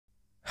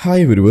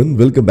Hi everyone,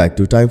 welcome back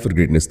to time for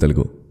greatness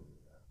Telugu.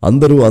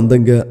 అందరూ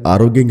అందంగా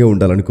ఆరోగ్యంగా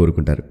ఉండాలని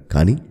కోరుకుంటారు.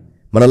 కానీ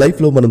మన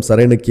లైఫ్లో మనం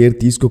సరైన కేర్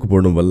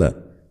తీసుకోకపోవడం వల్ల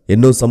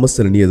ఎన్నో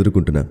సమస్యలని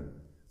ఎదుర్కొంటున్నాం.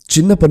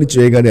 చిన్న పని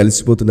చేయగానే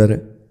అలసిపోతున్నారా?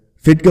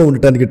 ఫిట్గా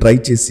ఉండటానికి ట్రై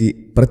చేసి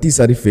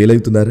ప్రతిసారి ఫెయిల్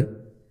అవుతున్నారా?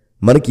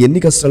 మనకి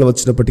ఎన్ని కష్టాలు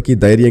వచ్చినప్పటికీ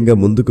ధైర్యంగా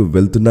ముందుకు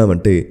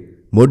వెళ్తున్నామంటే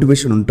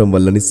మోటివేషన్ ఉండటం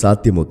వల్లని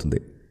సాధ్యమవుతుంది.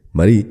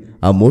 మరి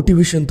ఆ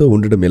మోటివేషన్తో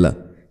ఉండడం ఎలా?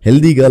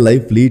 హెల్దీగా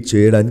లైఫ్ లీడ్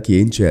చేయడానికి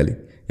ఏం చేయాలి?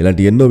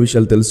 ఇలాంటి ఎన్నో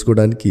విషయాలు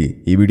తెలుసుకోవడానికి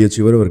ఈ వీడియో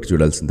చివరి వరకు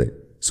చూడాల్సిందే.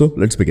 So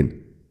let's begin.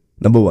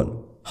 Number 1,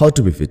 how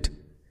to be fit.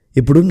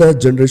 ఇప్పుడున్న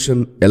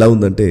జనరేషన్ ఎలా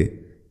ఉందంటే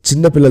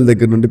చిన్నపిల్లల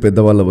దగ్గర నుండి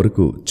పెద్దవాళ్ళ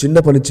వరకు చిన్న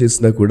పని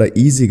చేసినా కూడా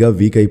ఈజీగా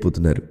వీక్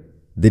అయిపోతున్నారు.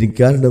 దీనికి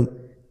కారణం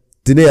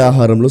తినే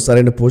ఆహారంలో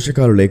సరైన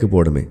పోషకాలు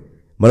లేకపోవడమే.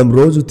 మనం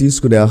రోజు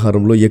తీసుకునే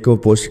ఆహారంలో ఎక్కువ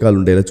పోషకాలు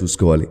ఉండేలా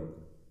చూసుకోవాలి.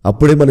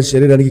 అప్పుడే మన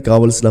శరీరానికి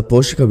కావలసిన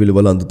పోషక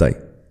విలువలు అందుతాయి.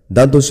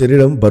 దాంతో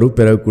శరీరం బరువు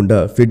పెరగకుండా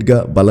ఫిట్గా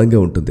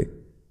బలంగా ఉంటుంది.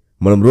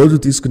 మనం రోజు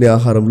తీసుకునే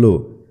ఆహారంలో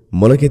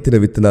మొలకెత్తిన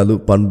విత్తనాలు,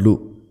 పండ్లు,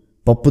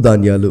 పప్పు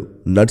ధాన్యాలు,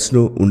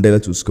 నట్స్ను ఉండేలా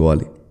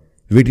చూసుకోవాలి.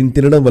 వీటిని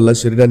తినడం వల్ల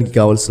శరీరానికి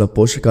కావలసిన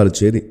పోషకాలు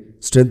చేరి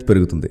స్ట్రెంగ్త్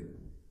పెరుగుతుంది.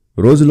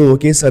 రోజులో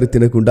ఒకేసారి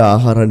తినకుండా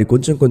ఆహారాన్ని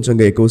కొంచెం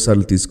కొంచెంగా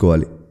ఎక్కువసార్లు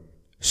తీసుకోవాలి.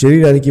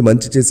 శరీరానికి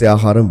మంచి చేసే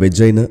ఆహారం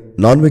వెజ్ అయినా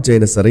నాన్ వెజ్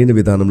అయినా సరైన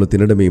విధానంలో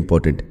తినడమే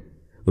ఇంపార్టెంట్.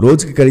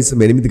 రోజుకి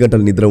కనీసం 8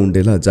 గంటల నిద్ర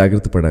ఉండేలా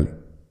జాగ్రత్త పడాలి.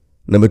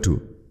 Number 2,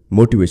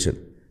 motivation.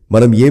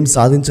 మనం ఏం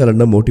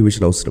సాధించాలన్నా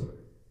మోటివేషన్ అవసరం.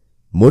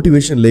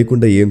 మోటివేషన్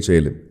లేకుండా ఏం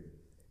చేయలేం.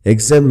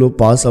 ఎగ్జామ్లో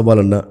పాస్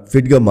అవ్వాలన్నా,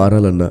 ఫిట్గా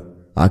మారాలన్నా,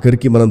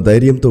 ఆఖరికి మనం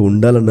ధైర్యంతో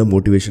ఉండాలన్నా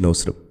మోటివేషన్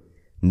అవసరం.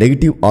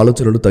 నెగిటివ్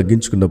ఆలోచనలు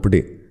తగ్గించుకున్నప్పుడే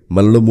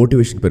మనలో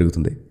మోటివేషన్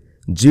పెరుగుతుంది.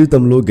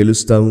 జీవితంలో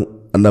గెలుస్తాము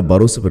అన్న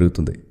భరోసా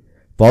పెరుగుతుంది.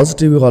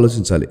 పాజిటివ్గా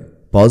ఆలోచించాలి.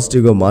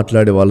 పాజిటివ్గా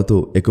మాట్లాడే వాళ్ళతో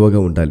ఎక్కువగా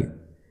ఉండాలి.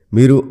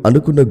 మీరు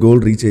అనుకున్న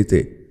గోల్ రీచ్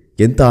అయితే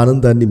ఎంత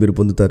ఆనందాన్ని మీరు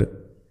పొందుతారు.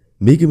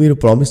 మీకు మీరు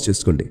ప్రామిస్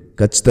చేసుకోండి,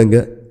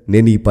 ఖచ్చితంగా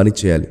నేను ఈ పని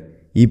చేయాలి,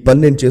 ఈ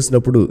పని నేను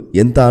చేసినప్పుడు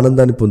ఎంత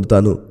ఆనందాన్ని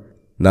పొందుతానో,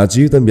 నా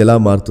జీవితం ఎలా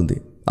మారుతుంది,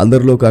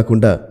 అందరిలో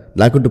కాకుండా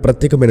నాకంటూ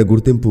ప్రత్యేకమైన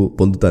గుర్తింపు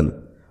పొందుతాను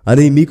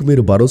అని మీకు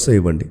మీరు భరోసా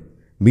ఇవ్వండి.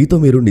 మీతో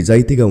మీరు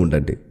నిజాయితీగా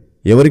ఉండండి.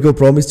 ఎవరికో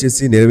ప్రామిస్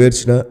చేసి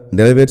నెరవేర్చినా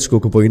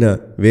నెరవేర్చుకోకపోయినా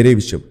వేరే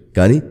విషయం,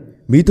 కానీ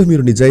మీతో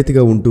మీరు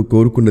నిజాయితీగా ఉంటూ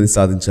కోరుకున్నది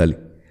సాధించాలి.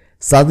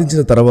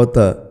 సాధించిన తర్వాత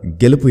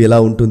గెలుపు ఎలా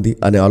ఉంటుంది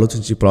అని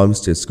ఆలోచించి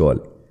ప్రామిస్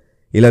చేసుకోవాలి.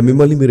 ఇలా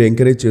మిమ్మల్ని మీరు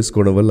ఎంకరేజ్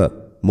చేసుకోవడం వల్ల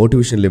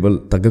మోటివేషన్ లెవెల్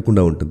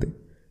తగ్గకుండా ఉంటుంది.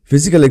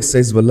 ఫిజికల్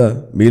ఎక్సర్సైజ్ వల్ల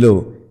మీలో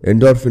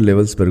ఎండార్ఫిన్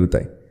లెవెల్స్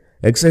పెరుగుతాయి.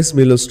 ఎక్సర్సైజ్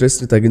మీలో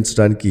స్ట్రెస్ని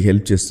తగ్గించడానికి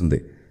హెల్ప్ చేస్తుంది.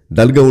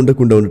 డల్గా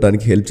ఉండకుండా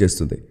ఉండటానికి హెల్ప్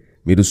చేస్తుంది.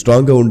 మీరు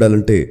స్ట్రాంగ్గా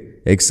ఉండాలంటే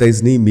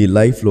ఎక్సర్సైజ్ని మీ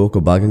లైఫ్లో ఒక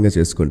భాగంగా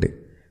చేసుకోండి.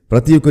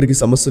 ప్రతి ఒక్కరికి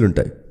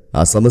సమస్యలుంటాయి.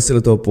 ఆ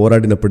సమస్యలతో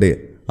పోరాడినప్పుడే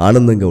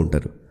ఆనందంగా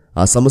ఉంటారు.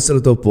 ఆ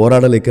సమస్యలతో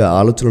పోరాడలేక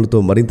ఆలోచనలతో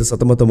మరింత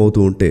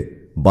సతమతమవుతూ ఉంటే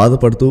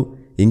బాధపడుతూ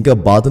ఇంకా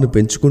బాధను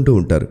పెంచుకుంటూ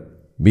ఉంటారు.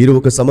 మీరు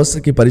ఒక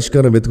సమస్యకి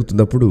పరిష్కారం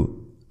వెతుకుతున్నప్పుడు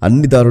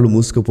అన్ని దారులు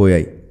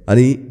మూసుకుపోయాయి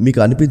అని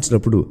మీకు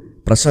అనిపించినప్పుడు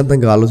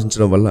ప్రశాంతంగా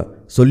ఆలోచించడం వల్ల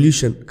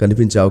సొల్యూషన్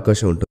కనిపించే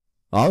అవకాశం ఉంటుంది.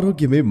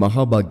 ఆరోగ్యమే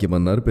మహాభాగ్యం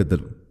అన్నారు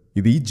పెద్దలు.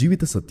 ఇది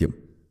జీవిత సత్యం.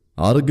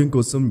 ఆరోగ్యం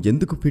కోసం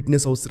ఎందుకు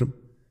ఫిట్నెస్ అవసరం?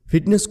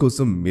 ఫిట్నెస్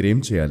కోసం మీరేం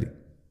చేయాలి?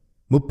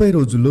 30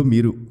 రోజుల్లో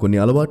మీరు కొన్ని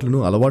అలవాట్లను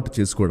అలవాటు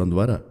చేసుకోవడం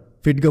ద్వారా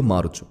ఫిట్గా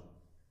మారచ్చు.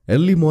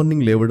 ఎర్లీ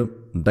మార్నింగ్ లేవడం,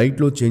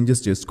 డైట్లో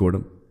చేంజెస్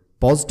చేసుకోవడం,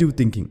 పాజిటివ్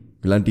థింకింగ్,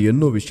 ఇలాంటి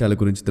ఎన్నో విషయాల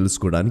గురించి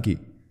తెలుసుకోవడానికి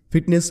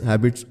ఫిట్నెస్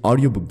హ్యాబిట్స్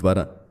ఆడియో బుక్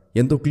ద్వారా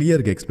ఎంతో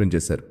క్లియర్గా ఎక్స్ప్లెయిన్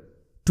చేశారు.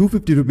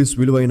 250 రూపీస్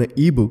విలువైన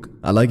ఈ బుక్,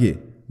 అలాగే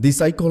the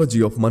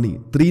psychology of money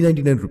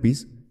 399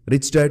 rupees,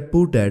 rich dad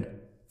poor dad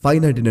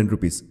 599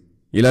 rupees,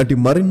 ఇలాంటి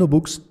మరెన్నో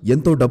బుక్స్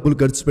ఎంతో డబ్బులు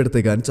ఖర్చు పెడితే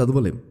గానీ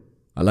చదవలేం.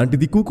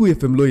 అలాంటిది కుకు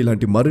ఎఫ్ఎంలో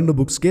ఇలాంటి మరెన్నో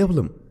బుక్స్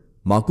కేవలం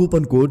మా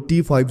కూపన్ కోడ్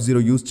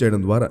T50 యూజ్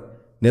చేయడం ద్వారా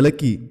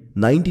నెలకి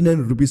 99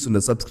 రూపీస్ ఉన్న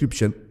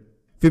సబ్స్క్రిప్షన్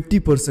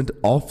 50%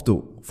 ఆఫ్తో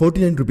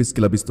 49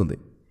 రూపీస్కి లభిస్తుంది.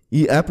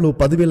 ఈ యాప్లో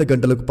 10,000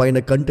 గంటలకు పైన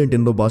కంటెంట్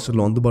ఎన్నో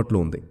భాషల్లో అందుబాటులో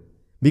ఉంది.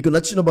 మీకు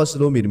నచ్చిన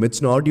భాషలో మీరు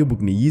మెచ్చిన ఆడియో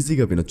బుక్ని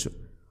ఈజీగా వినొచ్చు.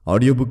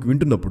 ఆడియో బుక్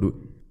వింటున్నప్పుడు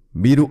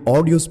మీరు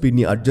ఆడియో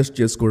స్పీడ్ని అడ్జస్ట్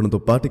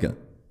చేసుకోవడంతో పాటుగా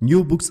new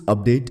books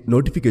update,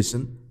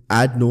 notification,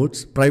 add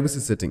notes, privacy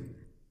setting,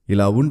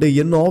 ఇలా ఉండే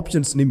ఎన్నో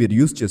ఆప్షన్స్ని మీరు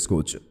యూజ్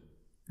చేసుకోవచ్చు.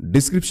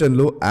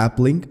 డిస్క్రిప్షన్లో యాప్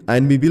లింక్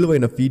అండ్ మీ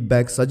విలువైన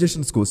ఫీడ్బ్యాక్,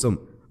 సజెషన్స్ కోసం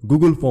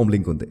గూగుల్ ఫామ్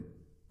లింక్ ఉంది.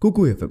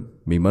 కుకు ఎఫ్ఎం,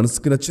 మీ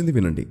మనసుకు నచ్చింది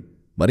వినండి.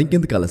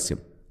 మరింకెందుకు ఆలస్యం?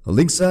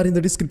 Links are in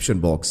the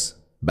description box.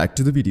 Back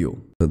to the video.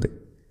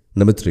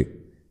 Number 3,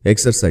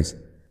 exercise.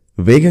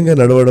 వేగంగా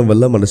నడవడం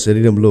వల్ల మన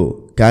శరీరంలో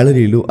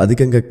క్యాలరీలు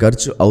అధికంగా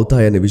ఖర్చు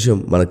అవుతాయనే విషయం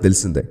మనకు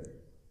తెలిసిందే.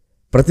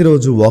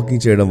 ప్రతిరోజు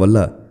వాకింగ్ చేయడం వల్ల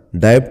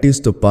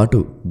డయాబెటీస్తో పాటు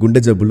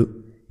గుండె జబ్బులు,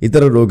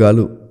 ఇతర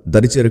రోగాలు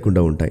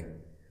దరిచేరకుండా ఉంటాయి.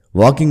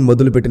 వాకింగ్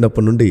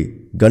మొదలుపెట్టినప్పటి నుండి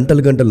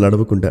గంటలు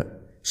నడవకుండా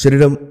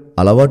శరీరం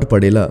అలవాటు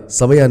పడేలా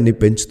సమయాన్ని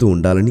పెంచుతూ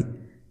ఉండాలని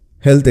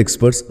హెల్త్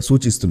ఎక్స్పర్ట్స్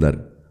సూచిస్తున్నారు.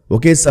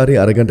 ఒకేసారి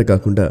అరగంట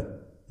కాకుండా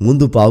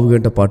ముందు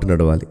పావుగంట పాటు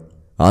నడవాలి,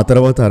 ఆ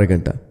తర్వాత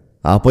అరగంట,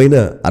 ఆ పైన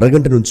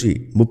అరగంట నుంచి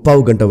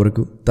 30 గంట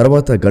వరకు,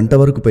 తర్వాత గంట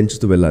వరకు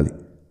పెంచుతూ వెళ్ళాలి.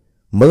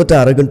 మొదట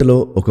అరగంటలో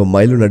 1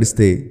 మైలు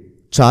నడిస్తే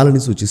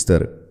చాలని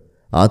సూచిస్తారు.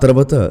 ఆ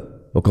తర్వాత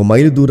 1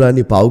 మైలు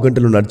దూరాన్ని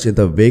పావుగంటలో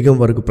నడిచేంత వేగం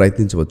వరకు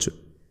ప్రయత్నించవచ్చు.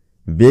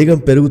 వేగం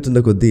పెరుగుతున్న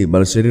కొద్దీ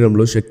మన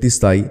శరీరంలో శక్తి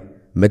స్థాయి,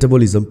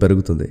 మెటబాలిజం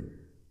పెరుగుతుంది.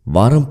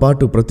 వారం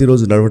పాటు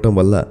ప్రతిరోజు నడవటం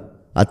వల్ల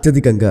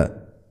అత్యధికంగా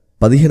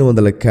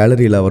 1500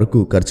 క్యాలరీల వరకు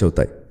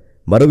ఖర్చవుతాయి.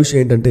 మరో విషయం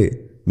ఏంటంటే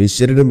మీ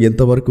శరీరం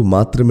ఎంతవరకు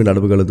మాత్రమే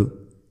నడవగలదు,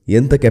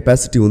 ఎంత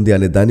కెపాసిటీ ఉంది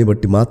అనే దాన్ని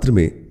బట్టి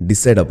మాత్రమే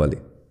డిసైడ్ అవ్వాలి.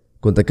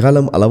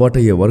 కొంతకాలం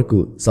అలవాటయ్యే వరకు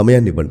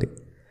సమయాన్ని ఇవ్వండి.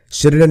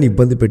 శరీరాన్ని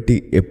ఇబ్బంది పెట్టి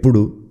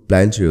ఎప్పుడూ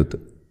ప్లాన్ చేయొద్దు.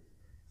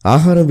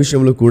 ఆహారం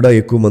విషయంలో కూడా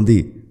ఎక్కువ మంది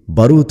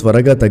బరువు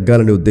త్వరగా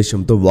తగ్గాలనే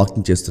ఉద్దేశంతో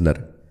వాకింగ్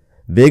చేస్తున్నారు,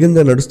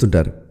 వేగంగా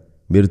నడుస్తుంటారు.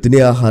 మీరు తినే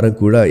ఆహారం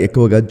కూడా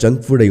ఎక్కువగా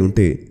జంక్ ఫుడ్ అయి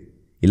ఉంటే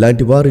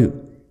ఇలాంటి వారు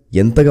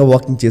ఎంతగా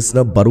వాకింగ్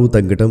చేసినా బరువు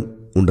తగ్గటం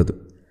ఉండదు.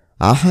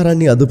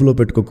 ఆహారాన్ని అదుపులో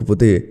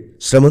పెట్టుకోకపోతే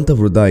శ్రమంతా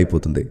వృధా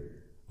అయిపోతుంది.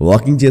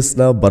 వాకింగ్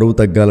చేసినా బరువు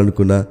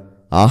తగ్గాలనుకున్న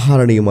ఆహార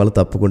నియమాలు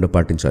తప్పకుండా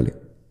పాటించాలి.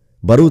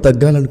 బరువు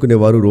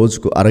తగ్గాలనుకునేవారు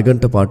రోజుకు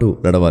అరగంట పాటు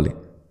నడవాలి.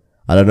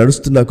 అలా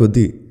నడుస్తున్న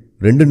కొద్దీ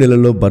 2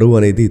 నెలల్లో బరువు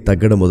అనేది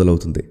తగ్గడం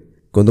మొదలవుతుంది.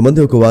 కొంతమంది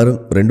 1 వారం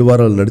 2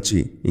 వారాలు నడిచి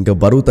ఇంకా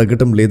బరువు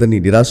తగ్గటం లేదని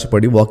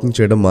నిరాశపడి వాకింగ్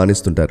చేయడం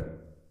మానేస్తుంటారు.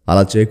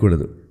 అలా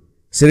చేయకూడదు.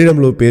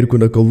 శరీరంలో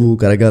పేరుకున్న కొవ్వు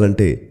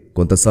కరగాలంటే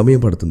కొంత సమయం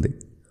పడుతుంది.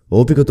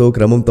 ఓపికతో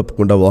క్రమం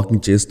తప్పకుండా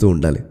వాకింగ్ చేస్తూ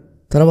ఉండాలి.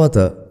 తర్వాత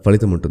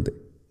ఫలితం ఉంటుంది.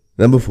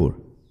 Number 4,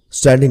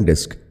 standing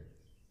desk.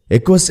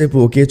 ఎక్కువసేపు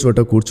ఒకే చోట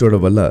కూర్చోవడం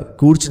వల్ల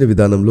కూర్చునే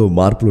విధానంలో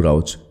మార్పులు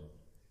రావచ్చు.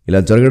 ఇలా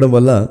జరగడం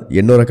వల్ల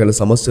ఎన్నో రకాల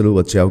సమస్యలు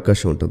వచ్చే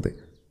అవకాశం ఉంటుంది.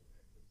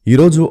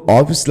 ఈరోజు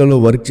ఆఫీసులలో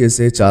వర్క్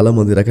చేసే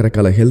చాలామంది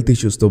రకరకాల హెల్త్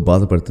ఇష్యూస్తో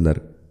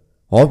బాధపడుతున్నారు.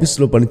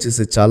 ఆఫీసులో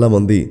పనిచేసే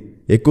చాలామంది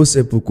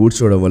ఎక్కువసేపు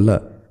కూర్చోవడం వల్ల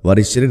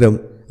వారి శరీరం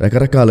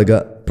రకరకాలుగా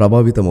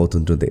ప్రభావితం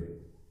అవుతుంటుంది.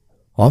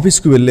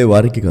 ఆఫీస్కు వెళ్లే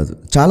వారికి కాదు,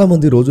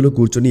 చాలామంది రోజులో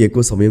కూర్చొని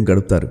ఎక్కువ సమయం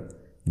గడుపుతారు.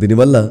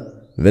 దీనివల్ల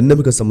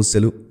వెన్నెముక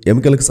సమస్యలు,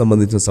 ఎముకలకు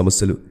సంబంధించిన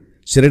సమస్యలు,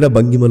 శరీర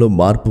భంగిమలో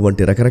మార్పు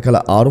వంటి రకరకాల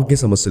ఆరోగ్య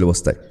సమస్యలు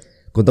వస్తాయి.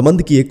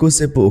 కొంతమందికి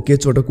ఎక్కువసేపు ఒకే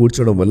చోట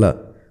కూర్చోవడం వల్ల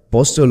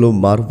పోస్చర్లో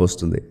మార్పు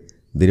వస్తుంది.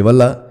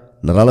 దీనివల్ల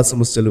నరాల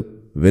సమస్యలు,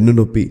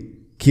 వెన్నునొప్పి,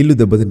 కీళ్లు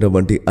దెబ్బతింటం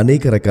వంటి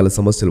అనేక రకాల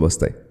సమస్యలు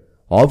వస్తాయి.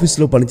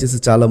 ఆఫీసులో పనిచేసే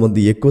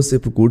చాలామంది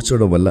ఎక్కువసేపు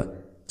కూర్చోవడం వల్ల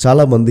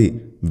చాలామంది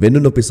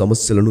వెన్నునొప్పి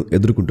సమస్యలను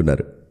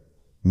ఎదుర్కొంటున్నారు.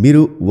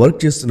 మీరు వర్క్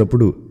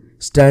చేస్తున్నప్పుడు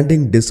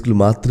స్టాండింగ్ డెస్క్లు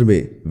మాత్రమే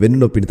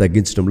వెన్నునొప్పిని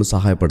తగ్గించడంలో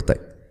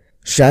సహాయపడతాయి.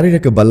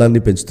 శారీరక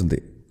బలాన్ని పెంచుతుంది.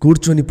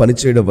 కూర్చొని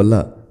పనిచేయడం వల్ల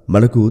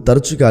మనకు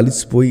తరచుగా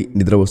అలిసిపోయి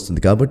నిద్ర వస్తుంది.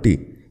 కాబట్టి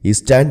ఈ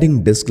స్టాండింగ్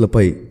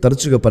డెస్క్లపై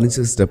తరచుగా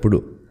పనిచేసేటప్పుడు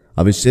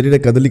అవి శరీర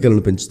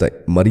కదలికలను పెంచుతాయి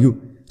మరియు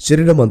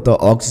శరీరం అంతా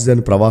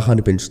ఆక్సిజన్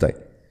ప్రవాహాన్ని పెంచుతాయి.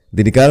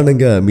 దీని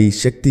కారణంగా మీ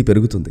శక్తి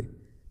పెరుగుతుంది,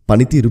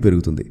 పనితీరు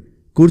పెరుగుతుంది.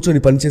 కూర్చొని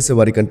పనిచేసే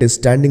వారి కంటే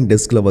స్టాండింగ్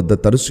డెస్క్ల వద్ద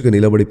తరచుగా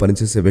నిలబడి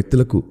పనిచేసే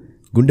వ్యక్తులకు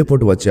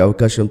గుండెపోటు వచ్చే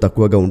అవకాశం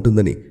తక్కువగా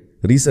ఉంటుందని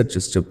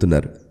రీసెర్చర్స్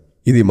చెబుతున్నారు.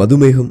 ఇది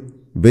మధుమేహం,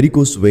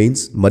 వెరికోస్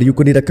వెయిన్స్ మరియు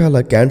కొన్ని రకాల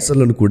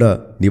క్యాన్సర్లను కూడా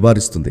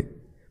నివారిస్తుంది.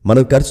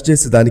 మనం ఖర్చు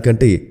చేసే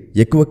దానికంటే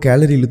ఎక్కువ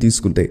క్యాలరీలు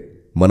తీసుకుంటే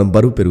మనం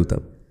బరువు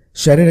పెరుగుతాం.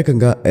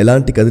 శారీరకంగా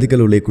ఎలాంటి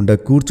కదలికలు లేకుండా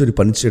కూర్చొని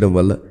పనిచేయడం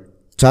వల్ల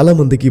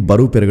చాలామందికి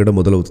బరువు పెరగడం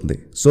మొదలవుతుంది.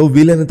 సో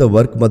వీలైనంత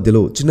వర్క్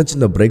మధ్యలో చిన్న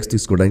చిన్న బ్రేక్స్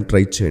తీసుకోవడానికి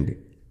ట్రై చేయండి.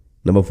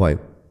 Number 5,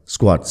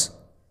 squats.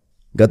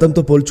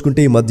 గతంతో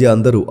పోల్చుకుంటే ఈ మధ్య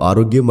అందరూ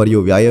ఆరోగ్యం మరియు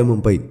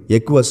వ్యాయామంపై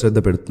ఎక్కువ శ్రద్ధ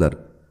పెడుతున్నారు.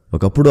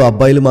 ఒకప్పుడు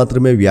అబ్బాయిలు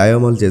మాత్రమే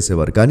వ్యాయామాలు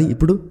చేసేవారు, కానీ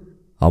ఇప్పుడు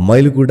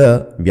అమ్మాయిలు కూడా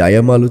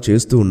వ్యాయామాలు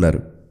చేస్తూ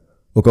ఉన్నారు.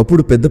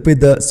 ఒకప్పుడు పెద్ద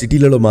పెద్ద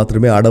సిటీలలో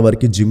మాత్రమే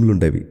ఆడవారికి జిమ్లు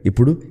ఉండేవి.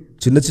 ఇప్పుడు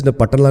చిన్న చిన్న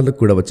పట్టణాలకు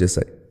కూడా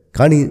వచ్చేసాయి.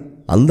 కానీ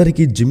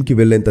అందరికీ జిమ్కి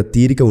వెళ్లేంత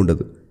తీరిక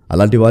ఉండదు.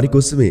 అలాంటి వారి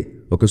కోసమే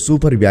ఒక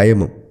సూపర్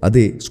వ్యాయామం,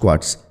 అదే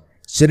స్క్వాట్స్.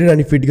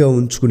 శరీరాన్ని ఫిట్గా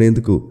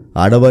ఉంచుకునేందుకు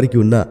ఆడవారికి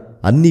ఉన్న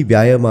అన్ని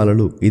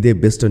వ్యాయామాలలో ఇదే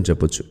బెస్ట్ అని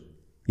చెప్పొచ్చు.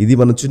 ఇది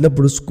మనం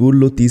చిన్నప్పుడు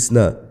స్కూల్లో తీసిన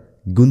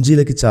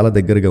గుంజీలకి చాలా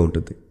దగ్గరగా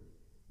ఉంటుంది.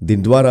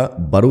 దీని ద్వారా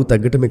బరువు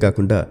తగ్గటమే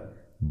కాకుండా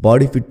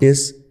బాడీ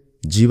ఫిట్నెస్,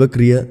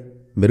 జీవక్రియ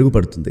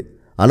మెరుగుపడుతుంది.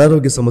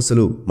 అనారోగ్య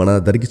సమస్యలు మన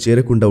దరికి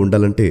చేరకుండా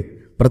ఉండాలంటే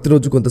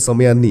ప్రతిరోజు కొంత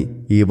సమయాన్ని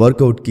ఈ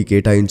వర్కౌట్కి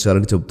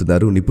కేటాయించాలని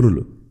చెబుతున్నారు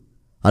నిపుణులు.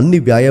 అన్ని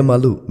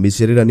వ్యాయామాలు మీ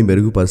శరీరాన్ని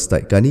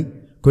మెరుగుపరుస్తాయి, కానీ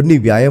కొన్ని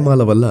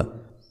వ్యాయామాల వల్ల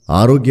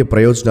ఆరోగ్య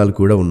ప్రయోజనాలు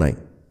కూడా ఉన్నాయి.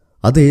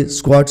 అదే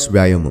స్క్వాట్స్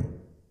వ్యాయామం.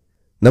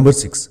 Number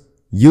 6,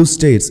 use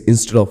stairs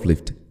instead of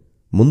lift.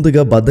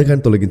 ముందుగా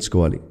బద్ధకాన్ని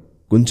తొలగించుకోవాలి.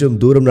 కొంచెం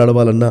దూరం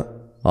నడవాలన్నా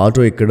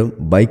ఆటో ఎక్కడం,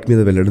 బైక్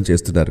మీద వెళ్ళడం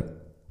చేస్తున్నారు.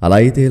 అలా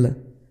అయితే ఎలా?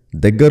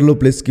 దగ్గరలో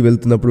ప్లేస్కి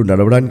వెళ్తున్నప్పుడు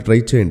నడవడానికి ట్రై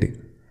చేయండి.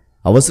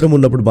 అవసరం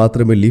ఉన్నప్పుడు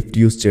మాత్రమే లిఫ్ట్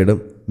యూజ్ చేయడం,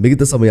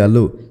 మిగతా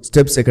సమయాల్లో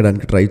స్టెప్స్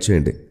ఎక్కడానికి ట్రై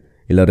చేయండి.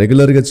 ఇలా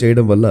రెగ్యులర్గా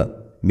చేయడం వల్ల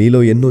మీలో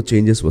ఎన్నో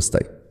చేంజెస్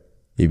వస్తాయి.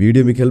 ఈ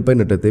వీడియో మీకు హెల్ప్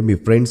అయినట్లయితే మీ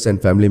ఫ్రెండ్స్ అండ్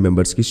ఫ్యామిలీ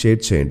మెంబర్స్కి షేర్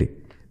చేయండి.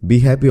 Be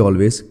happy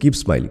always, keep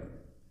smiling.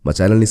 మా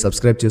ఛానల్ని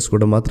సబ్స్క్రైబ్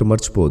చేసుకోవడం మాత్రం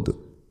మర్చిపోవద్దు.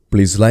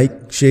 Please like,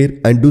 share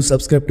and do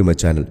subscribe to my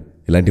channel.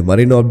 ఇలాంటి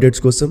మరెన్నో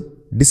అప్డేట్స్ కోసం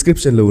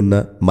డిస్క్రిప్షన్లో ఉన్న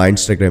మా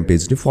ఇన్స్టాగ్రామ్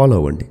పేజ్ని ఫాలో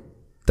అవ్వండి.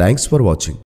 Thanks for watching.